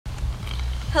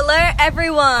Hello,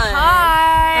 everyone.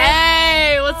 Hi.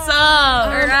 Hey, what's up?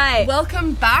 All right.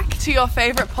 Welcome back to your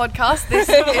favourite podcast. This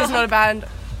is not a band.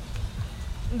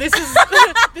 This is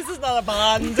not a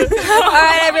band. All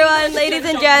right, everyone, ladies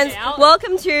and gents,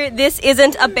 welcome to This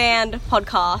Isn't a Band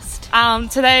podcast.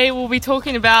 Today we'll be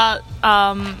talking about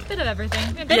Bit of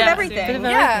everything. Bit of everything.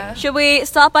 Yeah. Should we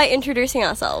start by introducing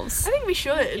ourselves? I think we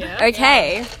should. Yeah.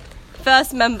 Okay.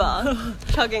 First member,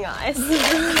 Chugging Ice.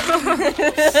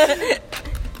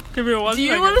 Give me one Do you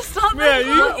second. want to start that?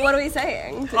 Yeah, What are we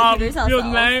saying to introduce ourselves? your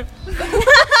name.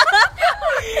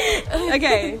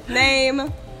 Okay,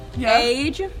 name, Yeah.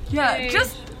 age. Yeah.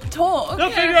 Just talk.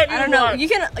 Don't figure out I don't know. You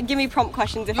can give me prompt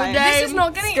questions if I This is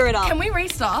not getting. screw it up. Can we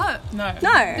restart? No.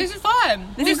 No. This is fine.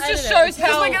 This This is just shows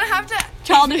Because how. we're gonna have to.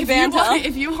 Childish if banter.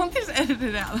 If you want this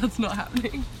edited out, that's not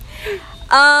happening.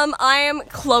 I am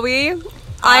Chloe.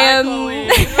 I'm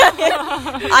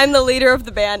the leader of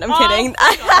the band. I'm kidding.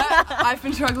 I've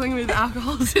been struggling with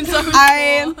alcohol since I was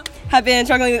I 4. have been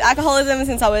struggling with alcoholism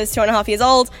since I was 2.5 years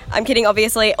old. I'm kidding,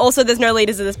 obviously. Also, there's no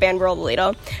leaders of this band. We're all the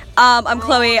leader. I'm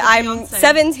Chloe. all the I'm Beyonce.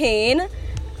 17.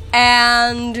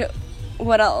 And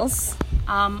what else?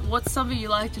 What's something you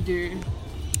like to do?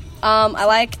 I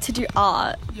like to do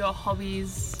art. Your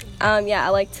hobbies. Yeah, I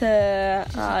like to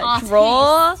artist.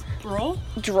 draw. Raw?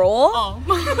 Draw? Oh.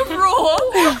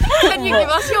 Raw. Can you give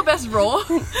us your best raw?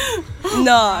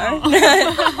 No. No,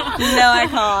 I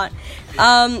can't.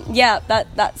 Yeah,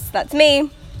 that's me.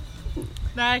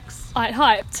 Next. Alright,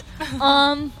 hyped.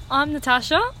 I'm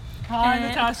Natasha. Hi,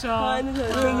 Natasha.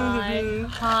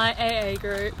 Hi, AA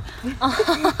group.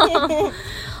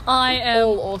 I am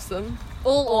All awesome.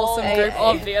 all awesome AA, group,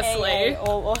 obviously.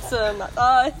 all awesome. That's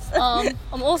us.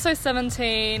 I'm also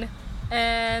 17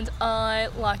 and I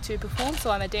like to perform,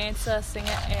 so I'm a dancer,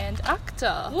 singer, and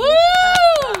actor. Woo!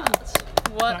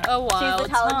 What a She's wild the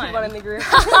talented one in time. the group.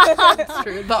 That's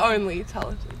true. The only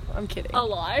talented. I'm kidding. A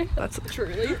lie. That's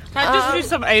Truly. Can I just do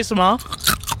some ASMR?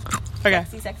 Okay.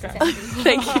 Sexy.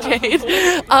 Thank you,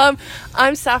 Jade.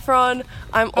 I'm Saffron.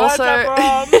 I'm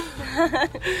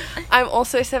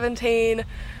also 17,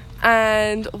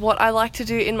 and what I like to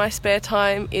do in my spare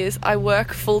time is I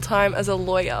work full time as a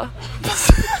lawyer.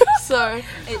 So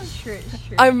It's true.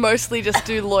 I mostly just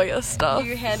do lawyer stuff.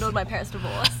 You handled my parents'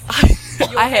 divorce.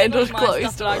 I handled my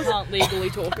Chloe's stuff that I stuff. can't legally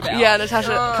talk about. Yeah,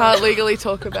 Natasha can't legally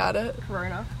talk about it.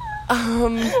 Corona.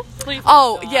 Please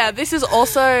Oh, don't. yeah, this is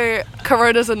also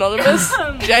Corona's Anonymous.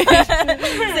 Jade.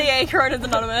 CA, Corona's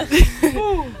Anonymous.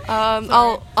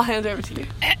 I'll hand it over to you.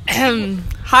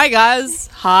 Hi, guys.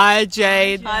 Hi,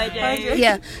 Jade. Hi, Jade.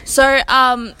 Yeah. So,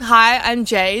 hi, I'm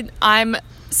Jade. I'm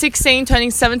 16,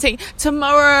 turning 17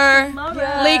 tomorrow.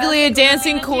 Legally a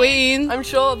dancing queen. I'm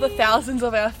sure the thousands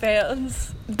of our fans.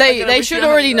 They should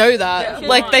already know that.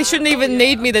 Like, they shouldn't even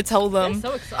need me to tell them.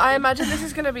 So excited. I imagine this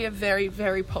is going to be a very,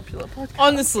 very popular podcast.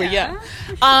 Honestly, yeah.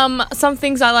 Some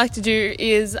things I like to do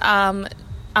is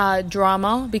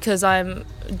drama, because I'm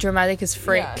dramatic as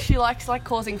freak. Yeah, she likes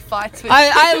causing fights with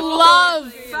I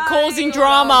love causing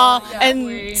drama and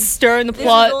queen. stirring the This is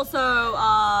plot. also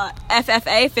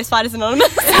FFA, Fist Fighters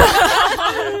Anonymous.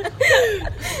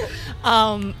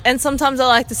 And sometimes I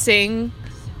like to sing.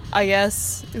 I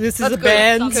guess this is That's a good.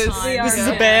 band. Sometimes. We This are is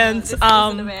a a band. This isn't a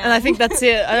band. And I think that's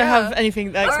it. I don't have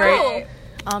anything that great.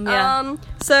 Yeah.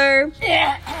 So,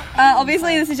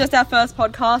 obviously this is just our first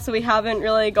podcast, so we haven't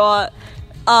really got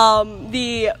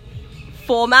the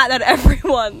format that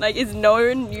everyone is used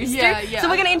Yeah, to. yeah. So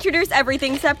we're going to introduce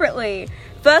everything separately.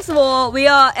 First of all,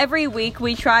 every week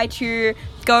we try to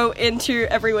go into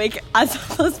every week as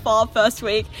far first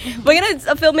week. We're going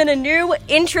to film in a new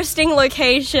interesting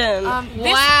location.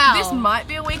 This might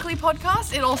be a weekly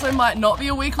podcast. It also might not be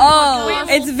a weekly Oh,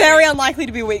 podcast. it's very unlikely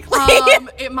to be weekly.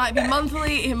 It might be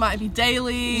monthly. It might be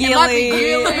daily. Yearly. It might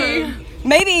be yearly.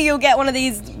 Maybe you'll get one of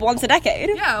these once a decade.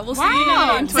 Yeah, we'll see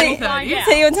you in 2030. Yeah.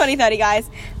 See you in 2030, guys. So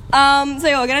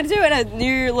yeah, we're gonna do it at a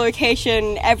new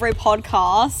location every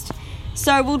podcast.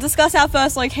 So we'll discuss our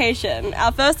first location.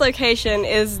 Our first location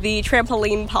is the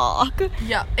trampoline park.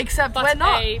 Yeah, except But we're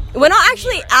not. We're not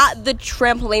actually at the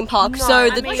trampoline park, No, so I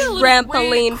the mean, trampoline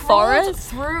we crawled forest,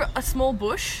 through a small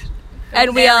bush,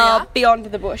 and we area, are beyond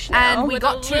the bush now. and we With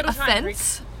got a to little a tiny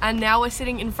fence, and now we're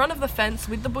sitting in front of the fence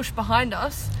with the bush behind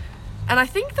us. And I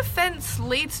think the fence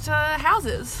leads to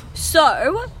houses.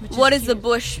 So, what is the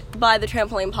bush by the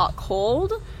trampoline park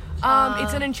called?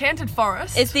 It's an enchanted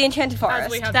forest. It's the enchanted forest.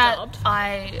 As we have That dubbed.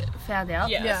 I found out.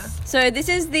 Yes. Yeah. So this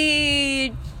is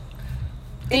the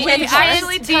We enchanted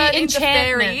actually forest. turn into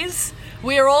enchantment. fairies.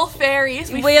 We're all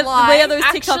fairies. We We are fly. those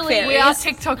TikTok Actually, fairies. We are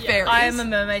TikTok fairies. I am a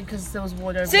mermaid because there was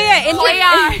water over So there.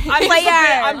 yeah, Player.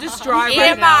 player. I'm just dry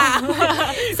right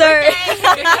now. So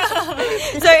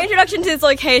introduction to this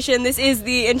location. This is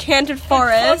the Enchanted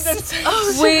Forest,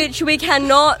 which we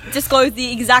cannot disclose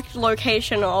the exact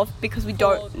location of because we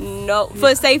don't know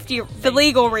for safety, for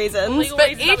legal reasons.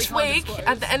 But each week,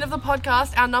 at the end of the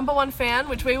podcast, our number one fan,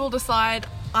 which we will decide,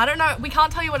 I don't know, we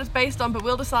can't tell you what it's based on, but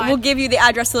we'll decide. We'll give you the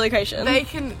address to the location. They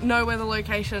can know where the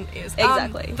location is.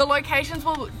 Exactly. The locations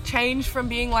will change from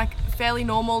being like fairly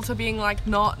normal to being like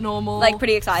not normal. Like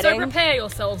pretty exciting. So prepare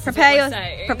yourselves.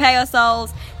 Prepare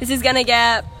yourselves. This is gonna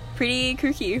get pretty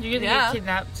kooky. You're gonna get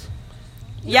kidnapped.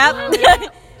 Yep.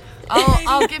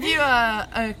 I'll give you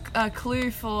a clue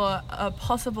for a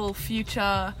possible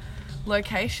future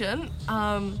location.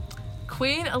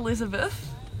 Queen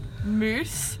Elizabeth,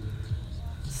 moose,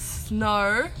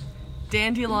 snow,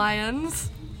 dandelions,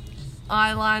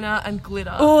 eyeliner, and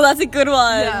glitter. Oh, that's a good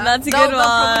one. Yeah. That's a They'll good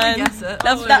probably one. guess it.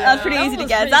 That's pretty easy to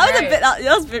guess. That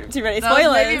was a bit too many That was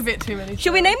spoilers. maybe a bit too many.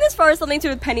 Should we name this forest something to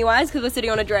do with Pennywise because we're sitting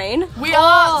on a drain? We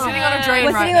are sitting on a drain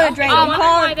We're right sitting now. on a drain. I We wonder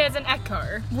can't- why there's an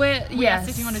echo. We are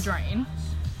sitting on a drain.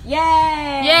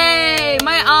 Yay! Yay!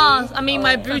 My ass. I mean,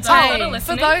 my booty.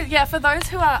 For those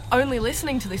who are only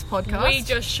listening to this podcast, We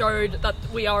just showed that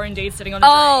we are indeed sitting on a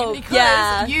Oh, drain.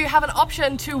 because you have an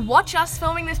option to watch us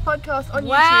filming this podcast on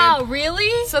Wow, YouTube.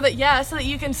 really? So that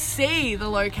you can see the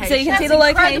location. So you can see the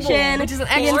location, which is an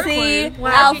you extra can see clue.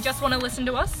 Or our if you just want to listen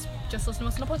to us, just listen to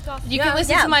us on a podcast. You can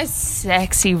listen Yeah. to my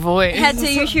sexy voice. head to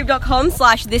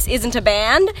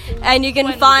youtube.com/thisisn'taband and you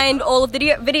can find all of the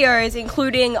videos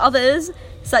including others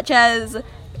such as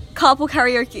carpool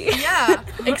karaoke. Yeah,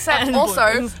 except And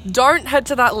also boys. don't head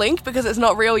to that link because it's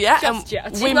not real yet. Just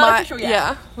yet. We It's not might, official yet.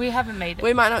 yeah, We haven't made it.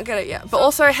 we might not get it yet. But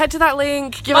also head to that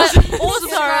link, give But us also-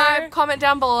 subscribe, comment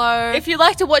down below. If you'd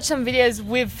like to watch some videos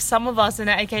with some of us, and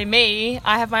aka me,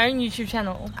 I have my own YouTube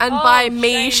channel. and by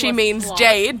me, shameless she means plug.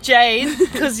 Jade. Jade,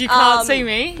 because you can't see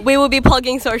me. We will be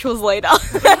plugging socials later.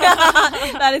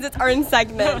 That is its own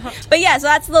segment. But yeah, so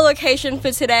that's the location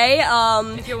for today.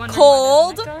 If you're wondering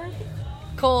Called why there's an echo.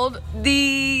 Called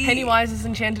the Pennywise's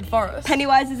Enchanted Forest.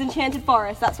 Pennywise's Enchanted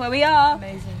Forest. That's where we are.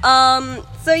 Amazing.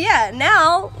 So yeah,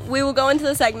 now we will go into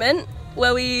the segment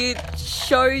where we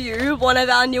show you one of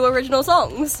our new original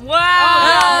songs.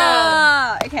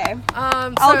 Wow. Okay.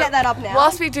 I'll I'll get that up now.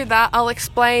 Whilst we do that, I'll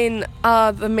explain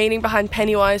the meaning behind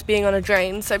Pennywise being on a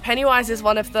drain. So Pennywise is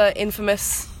one of the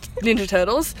infamous Ninja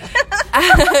Turtles,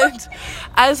 and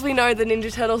as we know, the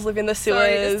Ninja Turtles live in the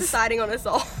Sorry, just sewers. deciding on a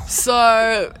song.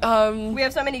 So We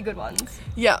have so many good ones.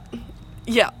 yeah.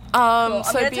 I'm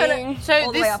So gonna turn being it- So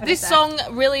all the way up in a this sec. song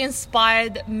really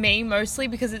inspired me mostly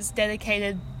because it's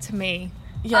dedicated to me.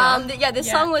 This Yeah.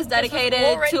 song was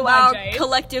dedicated written to by our Jade.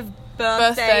 collective Birthday,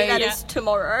 birthday. That yeah. is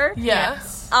tomorrow. yeah,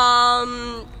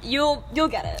 You'll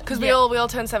get it. because we all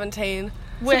turn 17.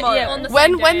 Tomorrow. Yeah, On the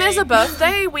When same there's day. a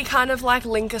birthday, we kind of like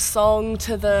link a song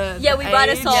to the Yeah, we write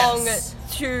a age. song Yes.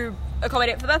 to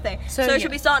accommodate for the birthday. So yeah.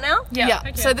 should we start now? Yeah.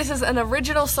 Okay. So this is an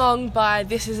original song by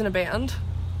This Isn't a Band.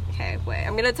 Okay, wait.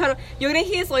 I'm gonna turn. You're gonna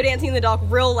hear "Slow Dancing in the Dark"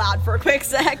 real loud for a quick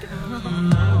sec.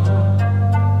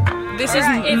 This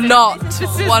Alright. is not This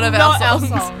is one of not our songs.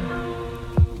 song.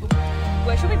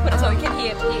 Where should we put it so we can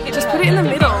hear? Just put it in the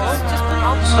middle.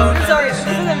 I'm sorry, this is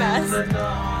a mess.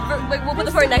 Wait, we'll put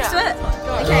the phone next to it.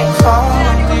 Okay.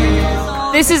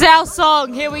 This is our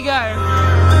song. Here we go.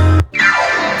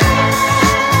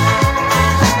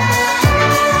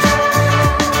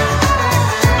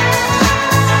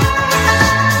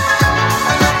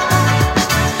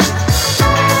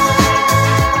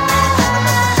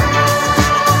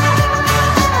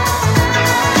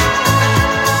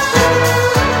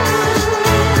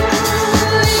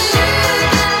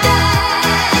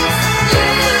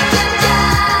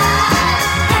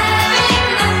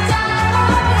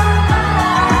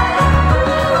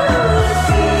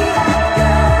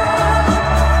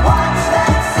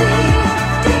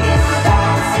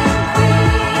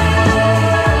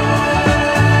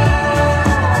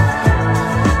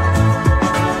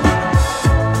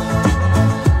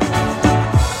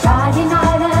 Friday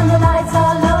night and the lights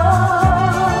are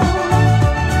low,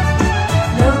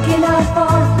 looking out for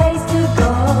a place to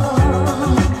go,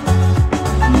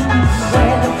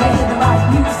 where they play the right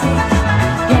music,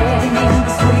 getting in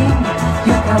the swing.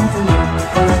 You come to look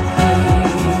for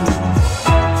king.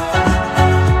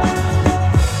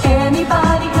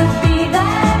 Anybody could be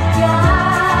that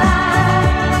guy.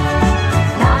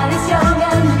 Night is young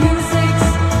and the music's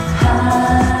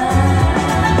high.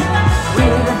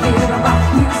 With a bit of rock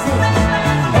music,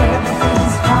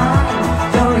 everything's fine.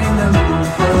 You're in the mood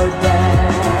for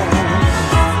dance.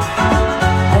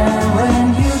 And when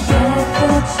you get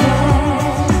the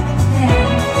chance,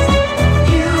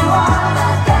 you are the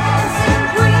dancing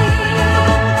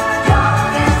queen.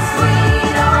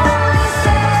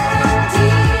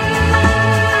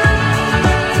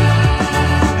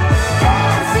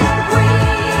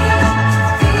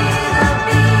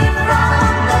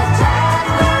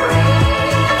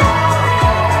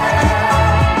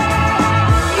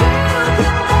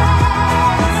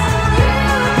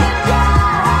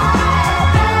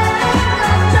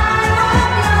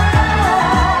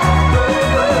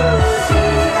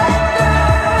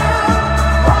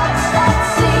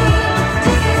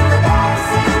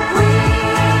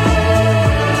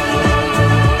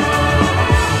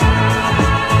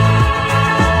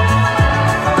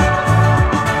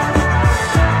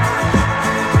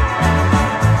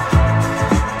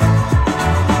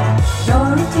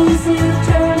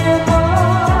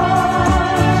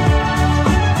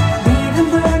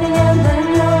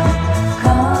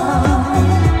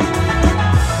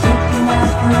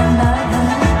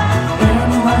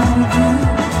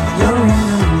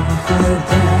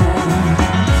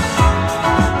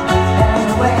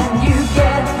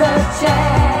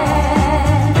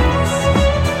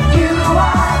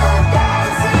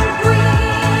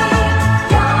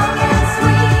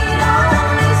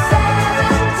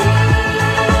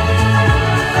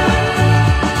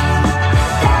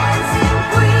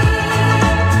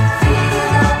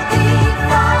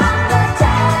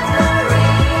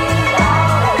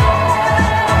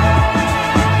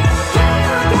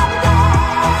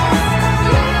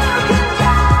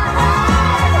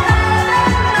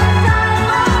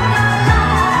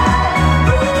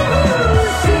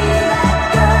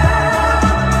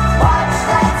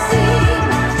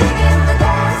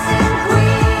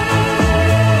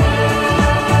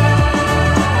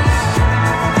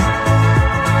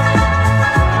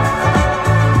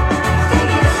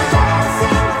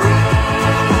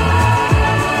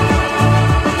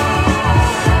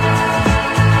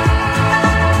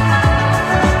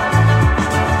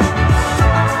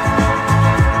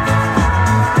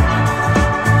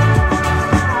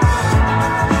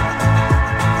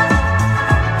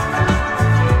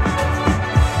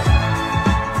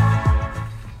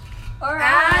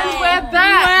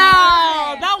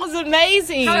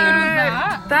 amazing.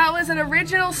 That was an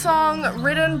original song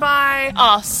written by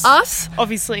Us,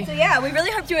 obviously. So yeah, we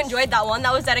really hope you enjoyed that one.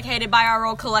 That was dedicated by our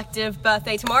all collective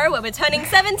birthday tomorrow, where we're turning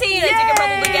 17, as you can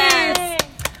probably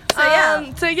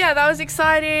guess. So yeah, that was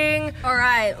exciting. All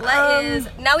right,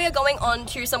 now we are going on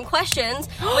to some questions,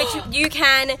 which you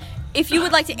can, if you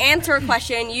would like to answer a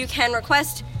question, you can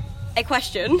request a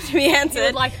question to be answered. You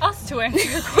would like us to answer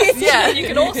your question. Yeah. You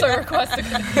can also request a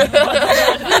question.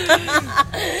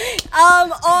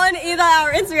 On either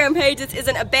our Instagram page, this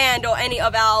isn't a band, or any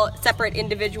of our separate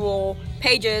individual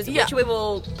pages, which we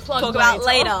will talk about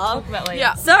later.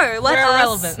 Yeah. So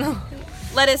Irrelevant.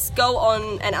 let us go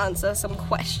on and answer some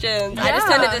questions. I just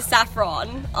turned into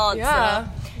Saffron answer. Yeah.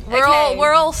 Okay.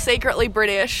 We're all secretly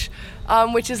British,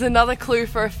 which is another clue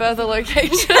for a further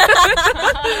location.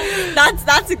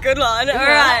 That's a good one. All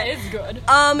right. That is good.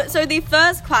 So the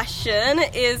first question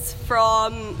is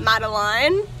from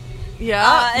Madeline.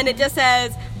 Yeah. And it just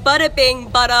says, butter bing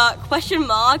butter, question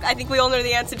mark. I think we all know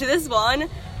the answer to this one.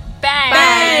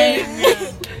 Bang.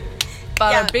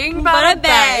 Bada bing, bada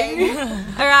bang.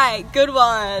 All right, good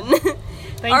one.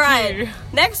 Thank All right, you.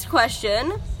 next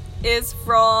question is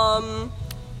from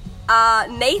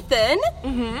Nathan.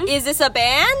 Is this a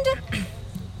band?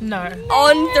 No.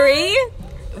 On 3,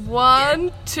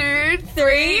 1, 2,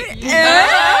 3.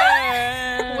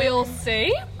 We'll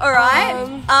see. All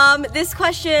right. This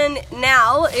question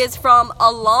now is from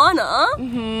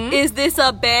Alana. Is this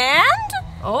a band?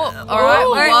 Oh, all right.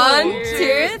 All right,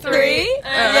 1, 2, 3.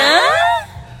 Yeah.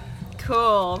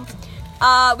 Cool.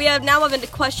 We have now a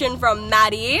question from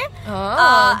Maddie.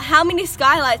 How many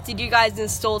skylights did you guys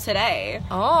install today?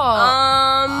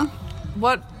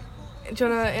 What? Do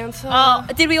you want to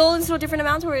answer? Did we all install different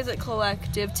amounts, or is it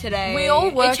collective today? We all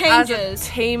work it as changes.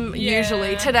 a team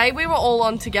usually. Yeah. Today we were all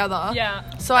on together.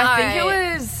 Yeah. So I think it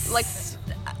Alright. was Like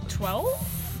 12?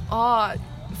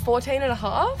 14 and a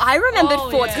half. I remembered Oh,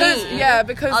 14. Yeah,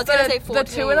 because I was gonna say the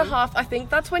 14. 2.5, I think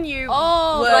that's when you Went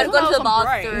were, to the on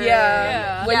break. bathroom.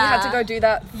 yeah, when you had to Yeah. go do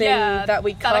that thing that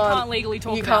we can't. That I can't legally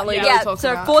talk you about. can't legally Yeah, talk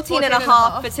so about. 14 and a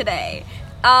half for today.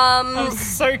 I'm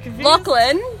so confused.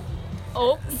 Lachlan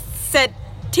Oh, said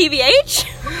TVH.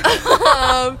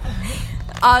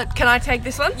 Can I take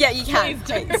this one? Yeah, you can.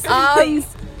 Please do. Please.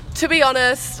 To be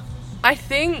honest, I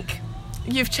think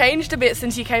you've changed a bit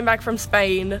since you came back from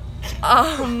Spain.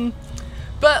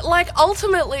 But like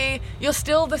ultimately, you're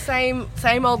still the same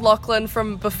old Lachlan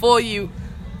from before you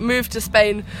moved to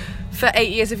Spain for 8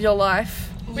 years of your life.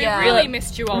 we Yeah. really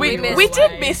missed you all. We the we way.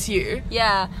 did miss you.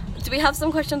 Yeah. Do we have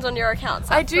some questions on your account?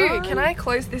 I do. Saffron? Can I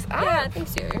close this app? Yeah, I think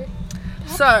so.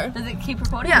 So, Does it keep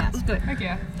recording? Yeah. Yes, good.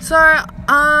 Okay. So,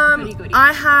 Goody.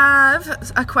 I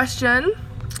have a question.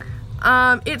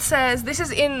 It says, this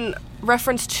is in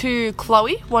reference to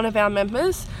Chloe, one of our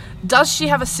members. Does she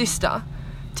have a sister?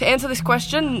 To answer this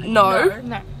question, no.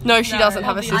 No, she doesn't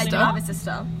have a obviously I do sister. have a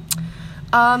sister.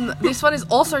 This one is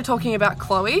also talking about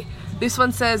Chloe. This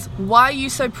one says, why are you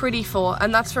so pretty for?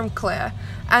 And that's from Claire.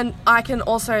 And I can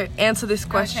also answer this Okay,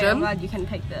 I'm question. glad you can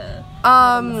take the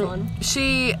this one.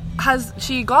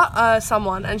 She got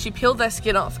someone and she peeled their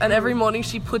skin off, and every morning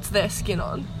she puts their skin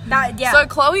on. That, yeah. So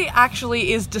Chloe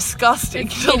actually is disgusting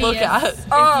to look hideous. at.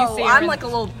 oh, see her I'm in- like a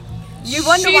little... You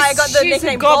wonder why I got the she's a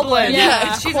nickname goblin. Goblin.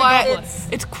 Yeah, she's a quite. goblin.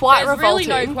 It's quite There's really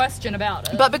revolting. no question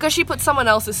about it. But because she put someone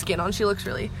else's skin on, she looks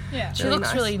really. yeah. She Really looks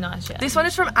nice. really nice, yeah. This one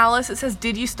is from Alice. It says,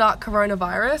 "Did you start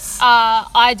coronavirus?"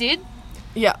 I did,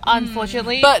 Yeah,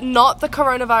 unfortunately. but not the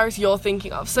coronavirus you're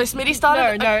thinking of. So Smitty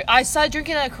started. no, I started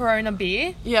drinking a Corona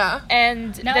beer, Yeah,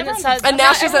 and Now then it everyone- started. and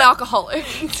now she's an alcoholic.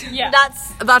 Yeah.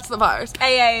 That's the virus.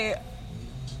 AA.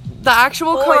 The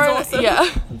actual Always awesome.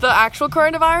 the actual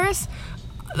coronavirus.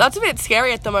 That's a bit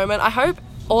scary at the moment. I hope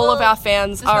all of Well, our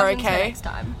fans Just are wait until okay. Next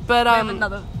time. But We have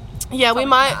another... yeah, we topic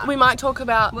might for that. we might talk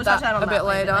about We'll that touch on a bit that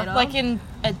later. like in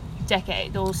a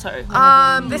decade or so.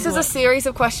 This is a series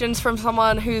of questions from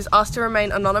someone who's asked to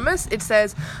remain anonymous. It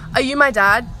says, "Are you my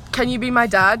dad? Can you be my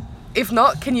dad? If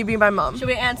not, can you be my mum?" Should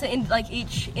we answer in like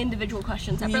each individual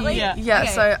question separately? Yeah. Yeah.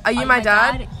 Okay. So, are you my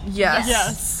dad? Yes.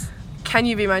 Yes. Can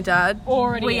you be my dad?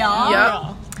 Already. We are.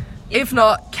 Yeah. If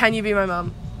not, can you be my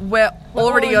mum? We're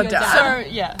already your dad. So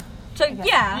yeah, So,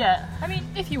 yeah. yeah. I mean,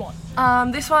 if you want.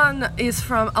 This one is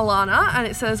from Alana, and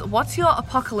it says, "What's your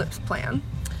apocalypse plan?"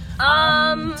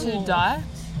 To die.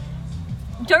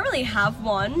 Don't really have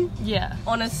one, Yeah.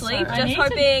 honestly. So- I just need to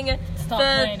hoping Start for...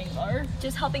 planning though.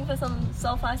 Just hoping for some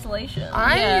self-isolation.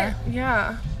 I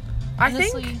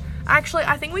Honestly. think actually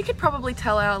I think we could probably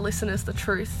tell our listeners the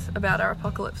truth about our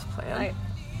apocalypse plan.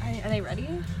 Are they ready?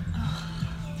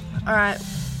 All right,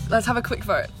 let's have a quick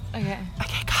vote. Okay.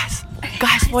 Okay,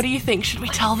 guys, what do you think? Should we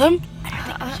tell them?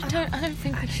 I I don't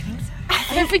think we should.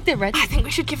 I don't think they're ready. I think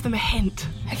we should give them a hint.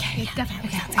 Okay,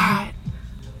 definitely. Alright.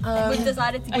 We've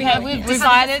decided to Okay, we've Just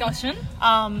have a decided.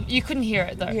 discussion. You couldn't hear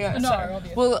it though. Yeah. No, So-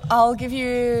 obviously. Well, I'll give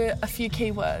you a few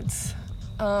keywords.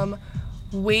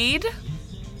 Weed,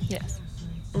 Yes.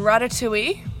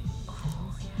 ratatouille,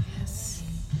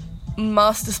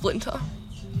 Master Splinter.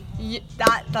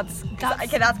 That's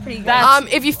okay. That's pretty good.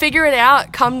 If you figure it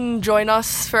out, come join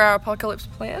us for our apocalypse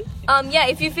plan. Yeah,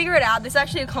 if you figure it out, this is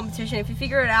actually a competition. If you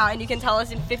figure it out and you can tell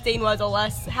us in 15 words or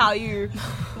less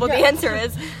what the answer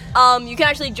is, you can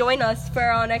actually join us for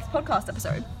our next podcast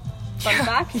episode. Fun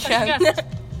fact. Yeah.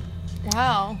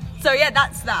 Wow. So yeah,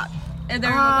 that's that. Are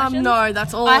there any more questions? No,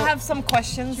 that's all. I have some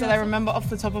questions that I remember off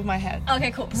the top of my head.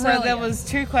 Okay, cool. So there was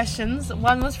 2 questions.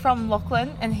 One was from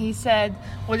Lachlan, and he said,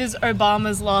 "What is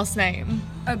Obama's last name?"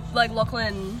 Like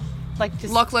Lachlan. Like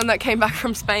just Lachlan that came back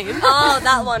from Spain. Oh,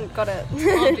 that one. Got it.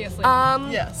 Obviously.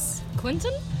 yes.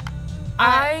 Clinton?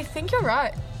 I think you're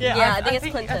right. Yeah, I think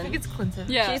it's Clinton. I think it's Clinton.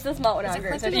 Yeah. She's the smart one out of the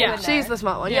group. So Clinton? she Yeah. would know. She's the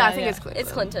smart one. Yeah, Yeah, I think yeah. it's Clinton.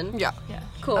 It's Clinton. Yeah. Yeah.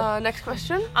 Cool. Next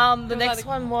question. The next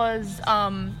one was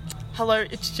hello,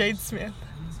 it's Jade Smith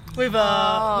with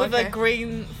a okay.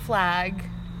 green flag.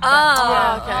 Okay.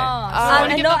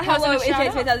 And give not that person hello, a it's shout Shade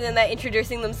out? Smith as in they're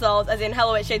introducing themselves, as in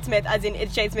hello, it's Shade Smith, as in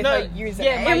it's Shade Smith, No, her username.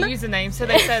 yeah, my username. So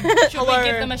they said Should hello. we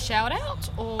give them a shout out?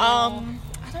 Or I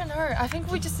don't know. I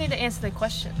think we just need to answer their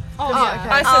question. oh, okay.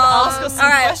 I said ask us some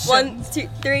Alright, questions. 1,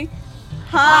 2, 3.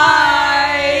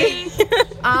 Hi!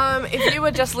 If you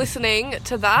were just listening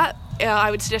to that,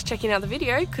 I would suggest checking out the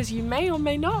video because you may or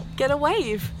may not get a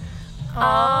wave.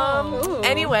 Ooh.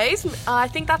 Anyways, I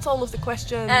think that's all of the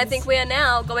questions. And I think we are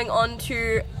now going on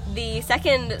to the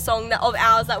second song of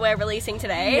ours that we're releasing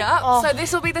today. Yeah. So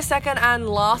this will be the second and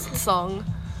last song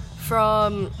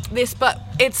from this, but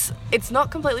it's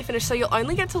not completely finished, so you'll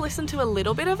only get to listen to a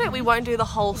little bit of it. We won't do the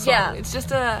whole song. Yeah. It's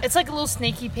just a It's like a little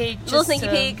sneaky peek. Little sneaky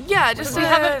peek. yeah, just We a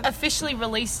haven't officially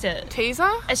released it. teaser.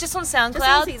 It's just on Just a little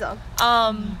SoundCloud. teaser.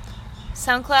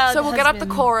 SoundCloud. So we'll has get up the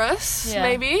been- chorus, Yeah.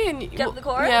 maybe, and Get up the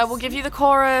chorus? Yeah, we'll give you the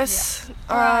chorus.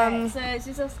 Alright, so it's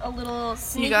just a little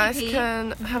sneaky You guys peek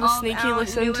can have a of sneaky our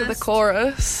listen to the newest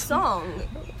chorus. song.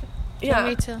 Yeah.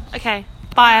 Me too. Okay.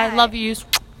 Bye. I love you.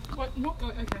 What? No, oh,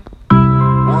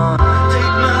 okay.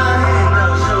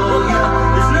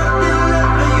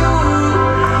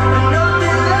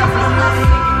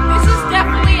 This is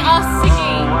definitely us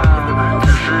singing.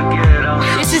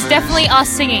 This is definitely us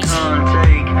singing.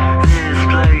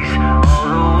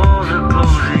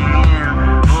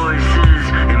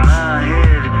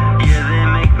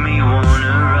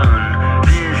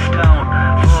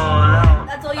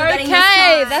 That's all you're getting this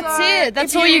Okay, time. that's it.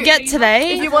 That's all you get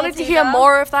today. If you wanted to hear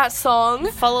more of that song,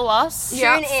 Follow us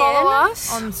yeah, Tune in follow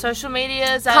us. on social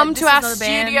medias. at Come This to Is our Not a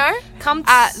Band. studio Come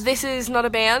at This Is Not a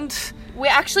Band.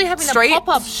 We're actually having Street. a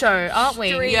pop-up show, aren't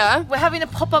we? Street. Yeah. We're having a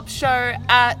pop-up show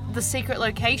at the secret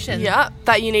location. Yeah,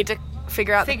 that you need to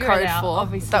figure out Figure the it code out, for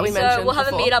obviously. that we So mentioned we'll have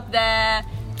before. a meet up there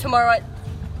tomorrow at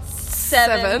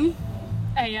 7.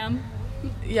 AM.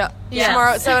 Yeah. Yeah.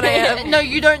 Tomorrow at 7 a.m. No,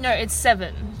 you don't know. It's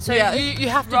 7. So Yeah. you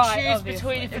have to Right, choose obviously.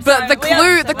 between if it's But the We have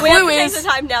clue to change is the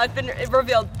time now. It's been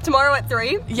revealed. Tomorrow at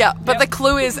 3. yeah, but the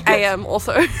clue is AM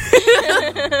also.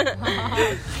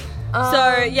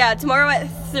 So yeah, tomorrow at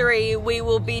 3 we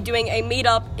will be doing a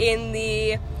meetup in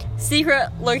the secret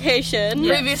location.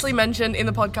 Previously mentioned in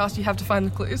the podcast, you have to find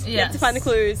the clues. You have to find the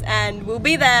clues, and we'll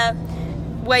be there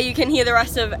where you can hear the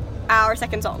rest of our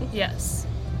second song. Yes.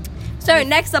 So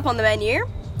next up on the menu,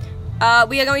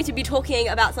 we are going to be talking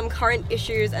about some current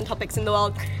issues and topics in the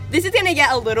world. This is going to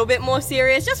get a little bit more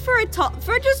serious, just for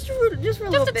just for a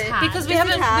little bit, Because we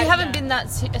Just a haven't tad. been that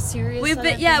serious. We've I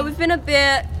been don't think. we've been a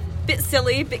bit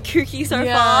silly, bit kooky so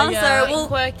Yeah, far. yeah. So Bit we'll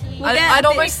quirky. we'll get I'd a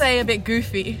almost say a bit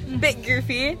goofy. bit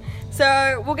goofy.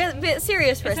 So we'll get a bit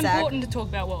serious for It's a sec. important to talk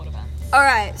about world events.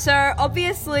 Alright, so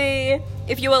obviously,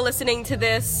 if you are listening to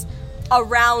this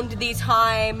around the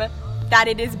time that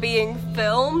it is being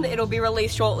filmed, it'll be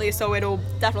released shortly, so it'll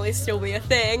definitely still be a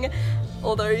thing.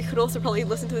 Although you could also probably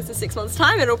listen to this in 6 months'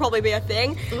 time, it'll probably be a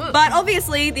thing. But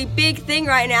obviously, the big thing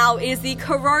right now is the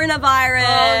coronavirus.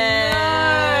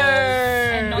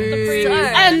 And not the pre-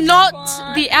 And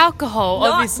not the alcohol,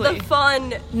 Not obviously. the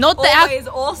fun, Not the al- always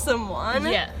awesome one.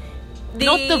 Yeah.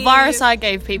 Not the virus I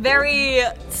gave people. Very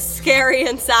scary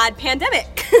and sad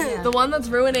pandemic. The one that's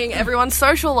ruining everyone's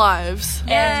social lives.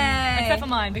 Except for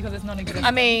mine, because it's not a good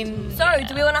I mean, So,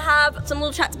 do we want to have some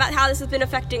little chats about how this has been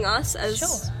affecting us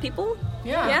as people?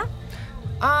 Yeah.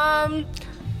 Yeah?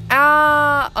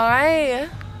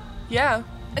 Yeah.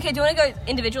 Okay, do you want to go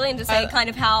individually and just say kind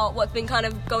of what's been kind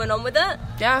of going on with it?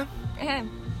 Yeah. Okay.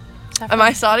 Am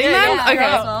I starting then? Yeah, Okay.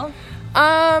 as well.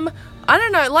 I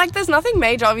don't know, like, there's nothing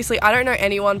major, obviously. I don't know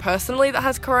anyone personally that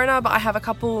has corona, but I have a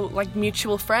couple, like,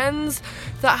 mutual friends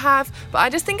that have. But I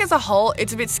just think as a whole,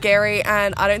 it's a bit scary,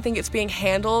 and I don't think it's being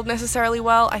handled necessarily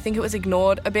well. I think it was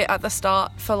ignored a bit at the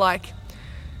start for, like,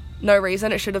 no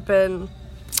reason. It should have been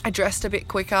addressed a bit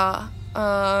quicker.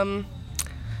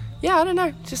 Yeah, I don't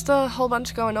know, just a whole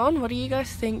bunch going on. What do you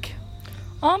guys think?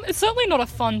 It's certainly not a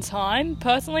fun time.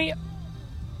 Personally,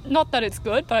 not that it's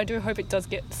good, but I do hope it does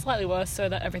get slightly worse so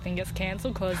that everything gets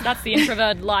cancelled, because that's the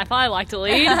introverted life I like to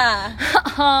lead.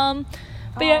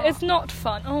 But yeah, it's not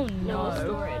fun. Oh no.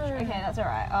 Storage. Okay, that's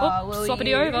alright. Oops, swap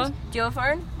it over. Do you have a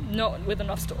phone? Not with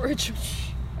enough storage.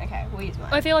 Okay, we'll use mine.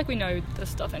 I feel like we know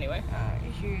this stuff anyway.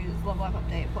 Issues, love life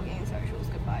update, plugging in socials,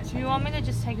 goodbye. Do you want me to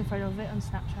just take a photo of it on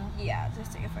Snapchat? Yeah,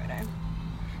 just take a photo.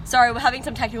 Sorry, we're having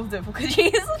some technical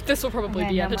difficulties. This will probably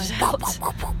Okay, be no, edited mine. out.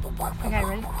 Okay,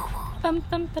 ready?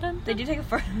 Did you take a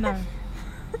photo? No.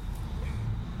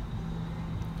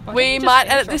 We might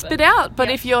edit this bit out, but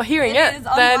if you're hearing It it, is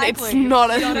then it's unlikely. not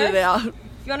To be edited honest. out.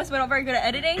 To be honest, we're not very good at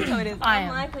editing, so it is I am.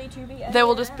 unlikely to be edited. There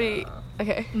will just be...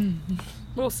 Okay.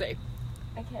 We'll see.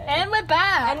 Okay. And we're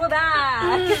back! And we're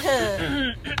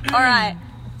back! Alright,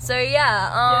 so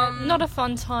yeah, Not a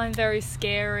fun time, very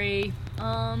scary.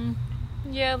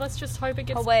 Yeah, let's just hope it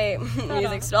gets... Oh wait,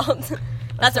 music stopped.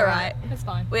 That's alright. It's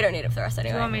fine. We don't need it for the rest Do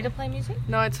anyway. you want me to play music?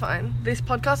 No, it's fine. This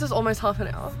podcast is almost half an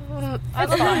hour.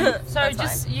 That's fine. So That's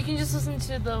just you can just listen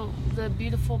to the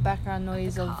beautiful background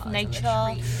noise of cars and the nature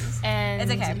trees. and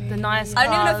It's okay. the nice I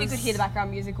don't even know if cars. you could hear the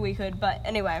background music, we could, but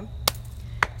anyway.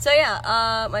 So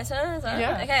yeah, my turn, is that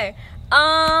Yeah. right? Okay.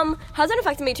 Hasn't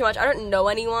affected me too much. I don't know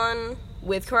anyone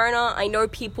with corona. I know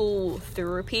people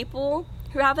through people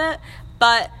who have it,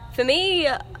 but for me,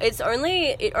 it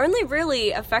only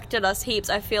really affected us heaps.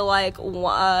 I feel like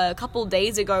a couple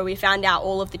days ago we found out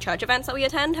all of the church events that we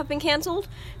attend have been cancelled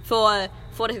for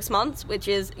 4 to 6 months, which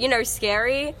is,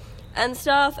 scary and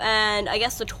stuff. And I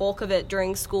guess the talk of it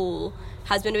during school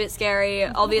has been a bit scary.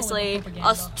 Obviously, propaganda.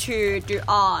 us to do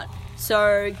art.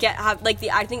 So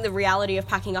I think the reality of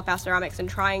packing up our ceramics and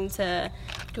trying to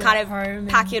kind at of home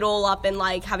pack it all up and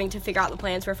like having to figure out the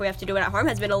plans for if we have to do it at home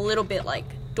has been a little bit like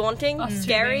daunting,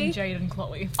 scary. Jade and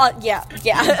Chloe. Yeah.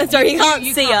 Sorry, you can't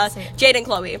you see can't us. see it. Jade and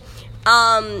Chloe.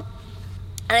 And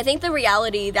I think the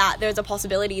reality that there's a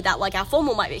possibility that like our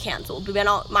formal might be cancelled. We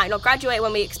might not graduate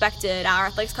when we expected. Our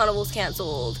athletics carnival's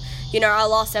cancelled. Our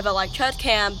last ever like church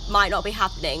camp might not be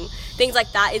happening. Things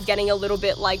like that is getting a little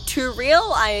bit like too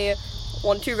real. I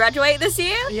want to graduate this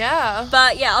year. Yeah.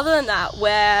 But yeah, other than that,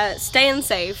 we're staying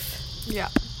safe. Yeah.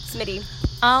 Smitty.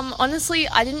 Honestly,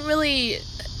 I didn't really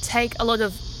take a lot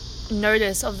of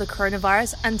notice of the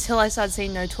coronavirus until I started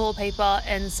seeing no toilet paper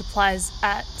and supplies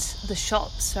at the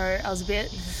shop. So I was a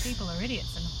bit... People are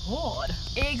idiots and hoard.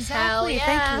 Exactly. Hell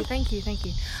yeah. Thank you.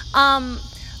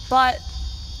 But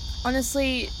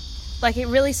honestly, like it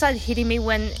really started hitting me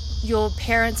when your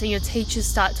parents and your teachers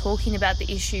start talking about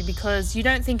the issue, because you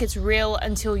don't think it's real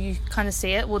until you kind of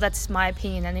see it. Well, that's my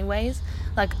opinion anyways.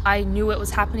 Like I knew it was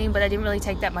happening, but I didn't really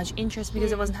take that much interest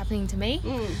because it wasn't happening to me.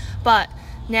 But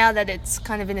now that it's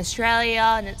kind of in Australia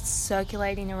and it's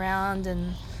circulating around,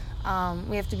 and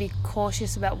we have to be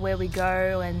cautious about where we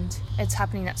go, and it's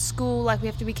happening at school, like we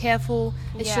have to be careful.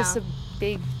 It's Yeah. just a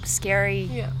big scary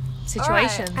Yeah.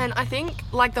 situation. And I think,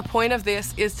 like, the point of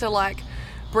this is to, like,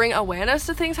 bring awareness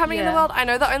to things happening in the Yeah. world. I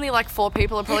know that only, like, 4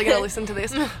 people are probably going to listen to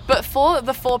this, but for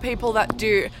the 4 people that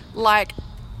do, like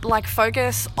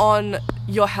focus on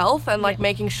your health and, like,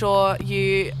 making sure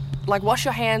you, like, wash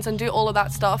your hands and do all of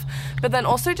that stuff. But then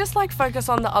also just, like, focus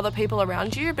on the other people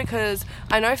around you, because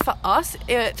I know for us,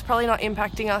 it's probably not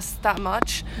impacting us that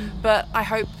much, but I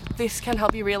hope this can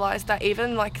help you realize that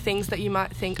even like things that you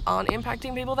might think aren't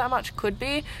impacting people that much could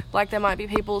be. Like there might be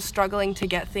people struggling to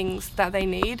get things that they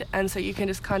need, and so you can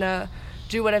just kind of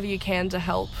do whatever you can to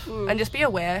help and just be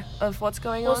aware of what's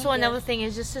going on. Also, another thing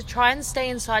is just to try and stay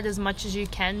inside as much as you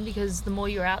can, because the more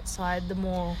you're outside, the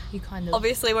more you kind of...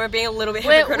 Obviously, we're being a little bit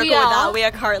We hypocritical with are. that. We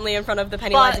are currently in front of the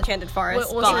Pennywise But Enchanted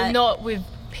Forest, we're also but not with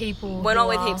people. we're who not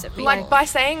with are- heaps of people. Like by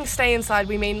saying stay inside,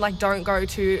 we mean like don't go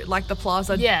to like the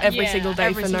plaza Yeah. every Yeah, single day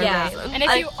every for no single day. reason. And if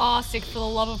I- you are sick, for the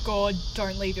love of God,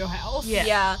 don't leave your house. Yeah.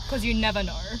 yeah. Because you never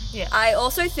know. I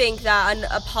also think that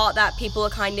a part that people are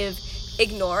kind of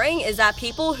ignoring is that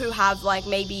people who have like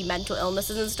maybe mental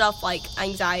illnesses and stuff like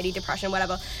anxiety, depression,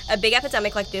 whatever, a big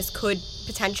epidemic like this could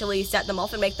potentially set them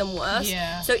off and make them worse.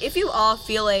 Yeah. So if you are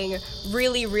feeling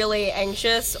really, really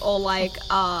anxious, or like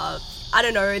I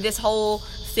don't know, this whole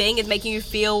thing is making you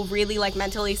feel really like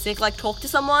mentally sick, like talk to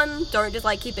someone. Don't just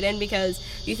like keep it in because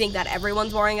you think that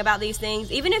everyone's worrying about these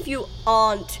things. Even if you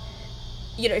aren't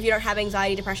you know, if you don't have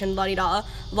anxiety, depression, blah-de-da,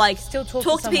 like, Still talk to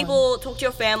to someone. people, talk to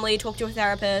your family, talk to a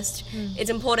therapist. It's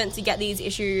important to get these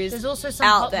issues There's also some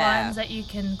out hotlines there. that you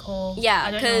can call. Yeah,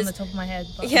 I don't know on 'cause- the top of my head.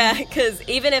 But Yeah, because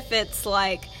even if it's,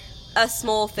 like, a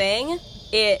small thing,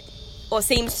 or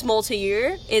seems small to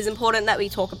you, it's important that we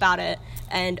talk about it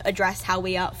and address how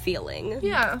we are feeling.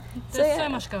 Yeah. There's yeah. so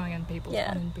much going in people's Yeah.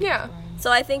 on in people's Yeah. brains. So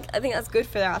I think that's good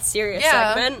for our serious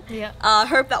Yeah. segment. Yeah. I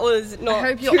hope that was not I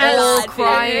hope too you're all bad for you.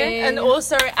 crying. And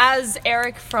also, as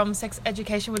Eric from Sex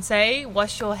Education would say,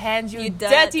 wash your hands, you, You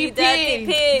dirty dirty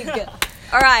pig. pig.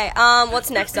 All right. What's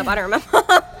next up? I don't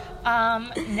remember.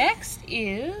 Next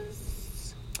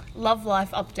is Love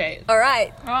Life update. All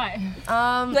right. Right.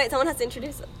 Wait, someone has to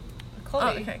introduce it.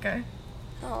 Chloe. okay, go.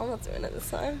 Oh, I'm not doing it this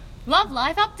time. Love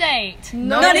Life update.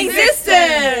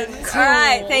 Non-existent. All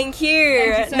right. Thank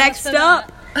you. Thank you so Next much for up.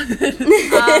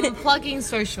 Plugging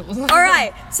socials. All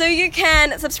right. So you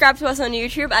can subscribe to us on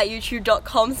YouTube at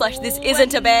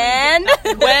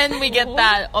youtube.com/thisisn'taband. When we get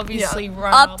that, obviously,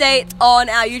 run up Update on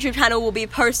our YouTube channel will be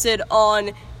posted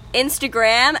on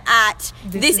Instagram at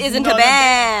This Isn't a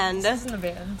Band. This isn't a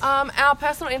band. Our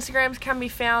personal Instagrams can be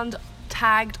found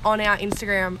tagged on our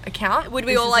Instagram account. Would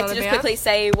we This all is like not to a just band. quickly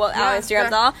say what our Yeah, Instagrams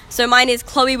go. are? So mine is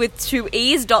Chloe with 2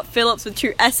 E's, Phillips with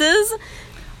 2 S's.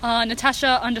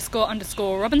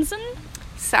 Natasha__Robinson.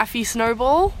 Safi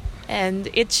Snowball. And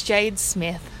it's Jade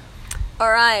Smith.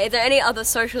 All right. Is there any other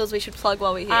socials we should plug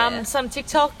while we're here? Some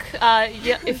TikTok.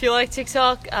 Yeah, if you like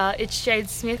TikTok, it's Jade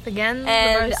Smith again.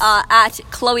 And at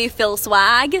Chloe Phil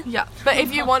Swag. Yeah. But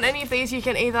if you want any of these, you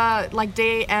can either like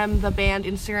DM the band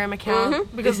Instagram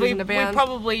account because This we Isn't a Band.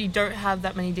 probably don't have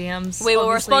that many DMs. We will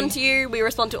obviously. respond to you. We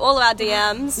respond to all of our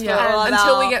DMs. for all Yeah, of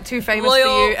until our we get too famous for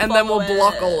loyal you, and then we'll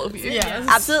block followers. all of you. Yes.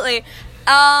 Absolutely.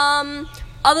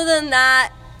 Other than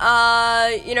that,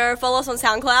 follow us on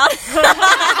SoundCloud.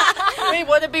 We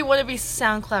want to be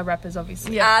SoundCloud rappers,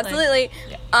 obviously. Yeah. Absolutely.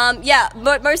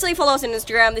 But mostly follow us on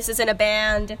Instagram. This Isn't a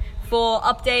Band for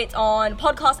updates on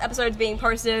podcast episodes being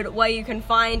posted, where you can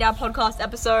find our podcast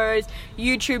episodes,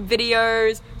 YouTube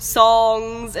videos,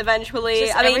 songs. Eventually,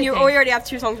 Just we everything. already have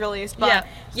 2 songs released, but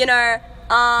Yeah.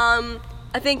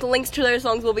 I think links to those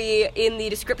songs will be in the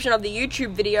description of the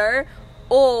YouTube video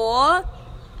or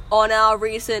on our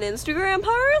recent Instagram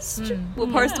post. We'll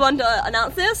post one to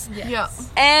announce this. Yeah.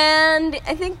 And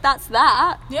I think that's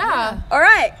that. Yeah. All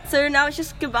right, so now it's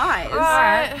just goodbyes. All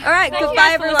right. All right,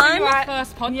 goodbye, everyone. Our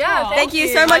first podcast. Yeah, Thank you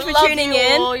so much I for love tuning you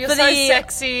in all. You're for so the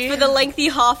sexy. for the lengthy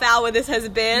half hour this has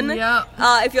been. Yeah.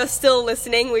 If you're still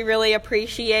listening, we really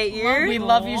appreciate you. We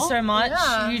love you so much.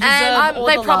 Yeah. You deserve And, all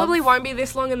They the probably love. won't be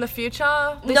this long in the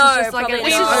future. This No, is just like an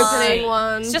probably not. opening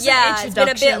one. It's just Yeah, an it's been a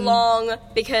bit introduction. long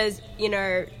because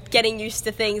getting used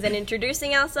to things and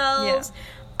introducing ourselves.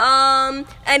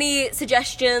 Any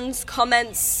suggestions,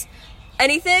 comments,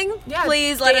 anything? Yeah,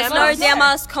 please let us DM know. us. DM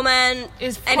us, comment,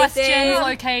 Is anything. Questions,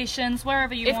 locations,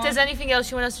 wherever you If want. there's anything else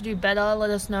you want us to do better, let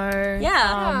us know.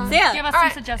 Yeah. So yeah. Give us All some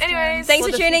right, suggestions. anyways. Thanks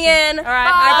for tuning in. All right.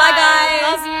 All right, bye guys.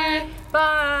 Love you.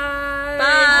 Bye.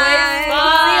 Bye.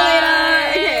 Bye. See you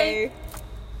later. Okay.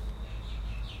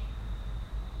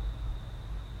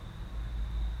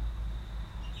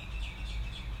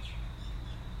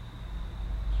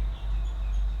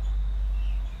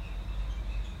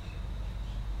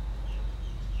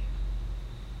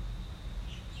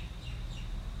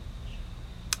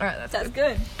 All right, that's That's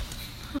good.